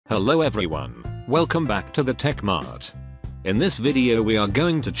Hello everyone, welcome back to the Tech Mart. In this video we are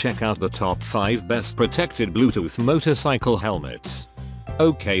going to check out the top 5 best protected Bluetooth motorcycle helmets.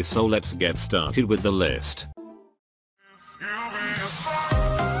 Okay, so let's get started with the list.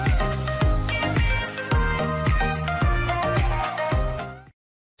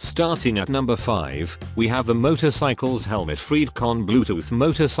 Starting at number 5, we have the Motorcycles Helmet FreedConn Bluetooth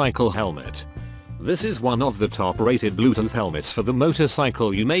Motorcycle Helmet. This is one of the top rated Bluetooth helmets for the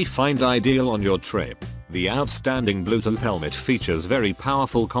motorcycle you may find ideal on your trip. The outstanding Bluetooth helmet features very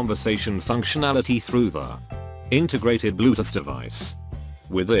powerful conversation functionality through the integrated Bluetooth device.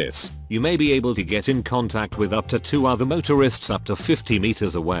 With this, you may be able to get in contact with up to 2 other motorists up to 50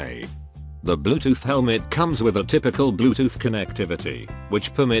 meters away. The Bluetooth helmet comes with a typical Bluetooth connectivity,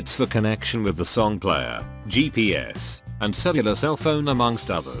 which permits for connection with the song player, GPS, and cellular cell phone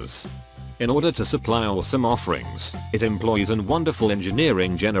amongst others. In order to supply awesome offerings, it employs a wonderful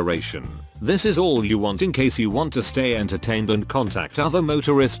engineering generation. This is all you want in case you want to stay entertained and contact other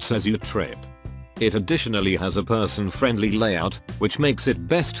motorists as you trip. It additionally has a person-friendly layout, which makes it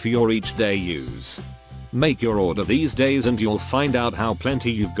best for your each day use. Make your order these days and you'll find out how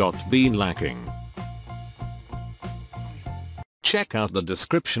plenty you've been lacking. Check out the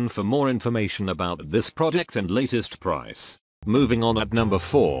description for more information about this product and latest price. Moving on, at number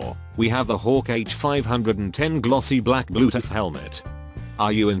 4, we have the Hawk H510 Glossy Black Bluetooth Helmet.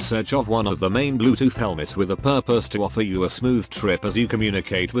 Are you in search of one of the main Bluetooth helmets with a purpose to offer you a smooth trip as you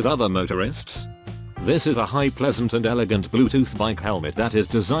communicate with other motorists? This is a high, pleasant and elegant Bluetooth bike helmet that is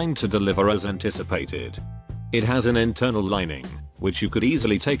designed to deliver as anticipated. It has an internal lining, which you could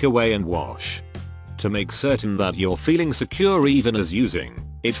easily take away and wash. To make certain that you're feeling secure even as using,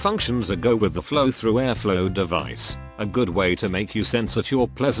 it functions a go with the flow-through airflow device, a good way to make you sense that you're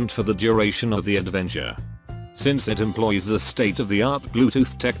pleasant for the duration of the adventure. Since it employs the state-of-the-art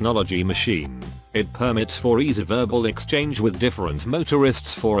Bluetooth technology machine, it permits for easy verbal exchange with different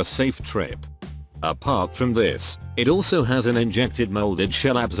motorists for a safe trip. Apart from this, it also has an injected molded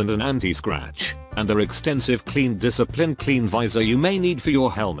shell abs and an anti-scratch, and an extensive clean visor you may need for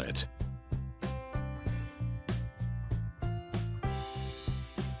your helmet.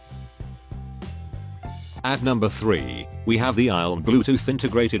 At number 3, we have the ILM Bluetooth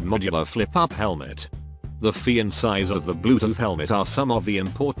Integrated Modular Flip-Up Helmet. The fee and size of the Bluetooth helmet are some of the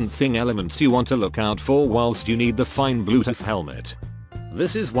important elements you want to look out for whilst you need the fine Bluetooth helmet.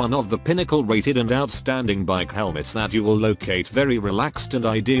 This is one of the pinnacle rated and outstanding bike helmets that you will locate very relaxed and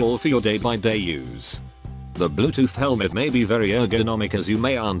ideal for your day-by-day use. The Bluetooth helmet may be very ergonomic as you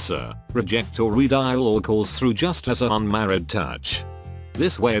may answer, reject or redial all calls through just as an unmarried touch.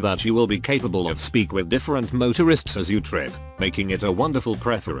 This way that you will be capable of speak with different motorists as you trip, making it a wonderful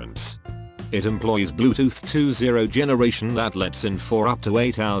preference. It employs Bluetooth 2.0 generation that lets in for up to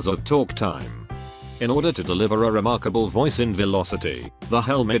 8 hours of talk time. In order to deliver a remarkable voice in velocity, the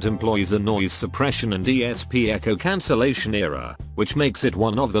helmet employs a noise suppression and ESP echo cancellation era, which makes it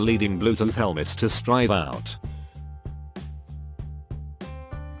one of the leading Bluetooth helmets to strive out.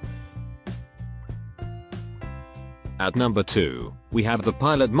 At number 2, we have the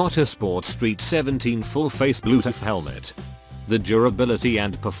Pilot Motosport Street 17 Full Face Bluetooth Helmet. The durability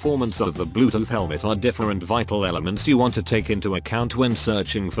and performance of the Bluetooth helmet are different vital elements you want to take into account when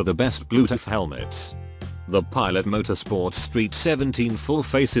searching for the best Bluetooth helmets. The Pilot Motosport Street 17 Full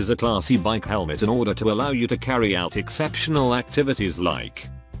Face is a classy bike helmet in order to allow you to carry out exceptional activities like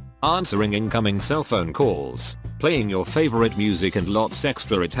answering incoming cell phone calls, playing your favorite music and lots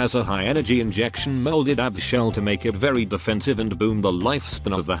extra. It has a high energy injection molded abs shell to make it very defensive and boom the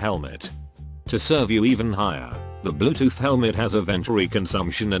lifespan of the helmet. To serve you even higher, the Bluetooth helmet has a vent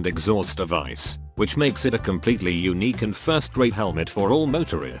consumption and exhaust device, which makes it a completely unique and first-rate helmet for all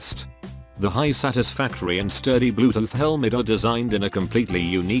motorists. The high satisfactory and sturdy Bluetooth helmet are designed in a completely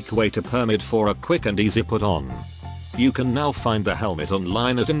unique way to permit for a quick and easy put on. You can now find the helmet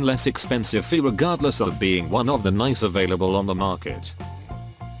online at an less expensive fee regardless of being one of the nice available on the market.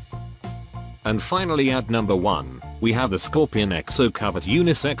 And finally, at number 1, we have the ScorpionExo Covert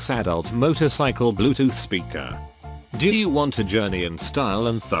Unisex-Adult Motorcycle Bluetooth Speaker. Do you want to journey in style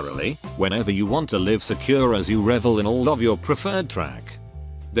and thoroughly, whenever you want to live secure as you revel in all of your preferred track?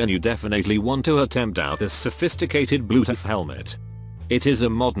 Then you definitely want to attempt out this sophisticated Bluetooth helmet. It is a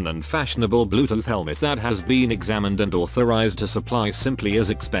modern and fashionable Bluetooth helmet that has been examined and authorized to supply simply as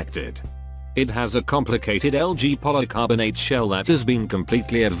expected. It has a complicated LG polycarbonate shell that has been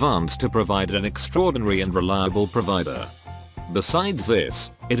completely advanced to provide an extraordinary and reliable provider. Besides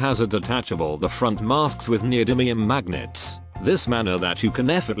this, it has a detachable front masks with neodymium magnets. This manner that you can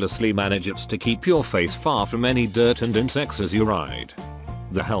effortlessly manage it to keep your face far from any dirt and insects as you ride.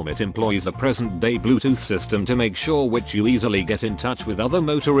 The helmet employs a present-day Bluetooth system to make sure which you easily get in touch with other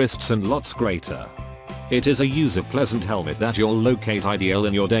motorists and lots greater. It is a user-pleasant helmet that you'll locate ideal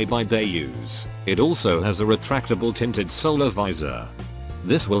in your day-by-day use. It also has a retractable tinted solar visor.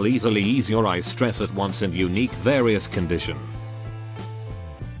 This will easily ease your eye stress at once in unique various condition.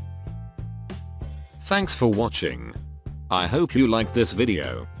 Thanks for watching. I hope you liked this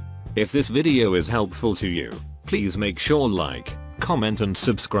video. If this video is helpful to you, please make sure like, comment and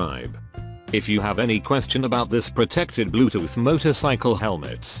subscribe. If you have any question about this protected Bluetooth motorcycle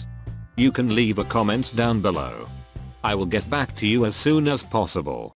helmets, you can leave a comment down below. I will get back to you as soon as possible.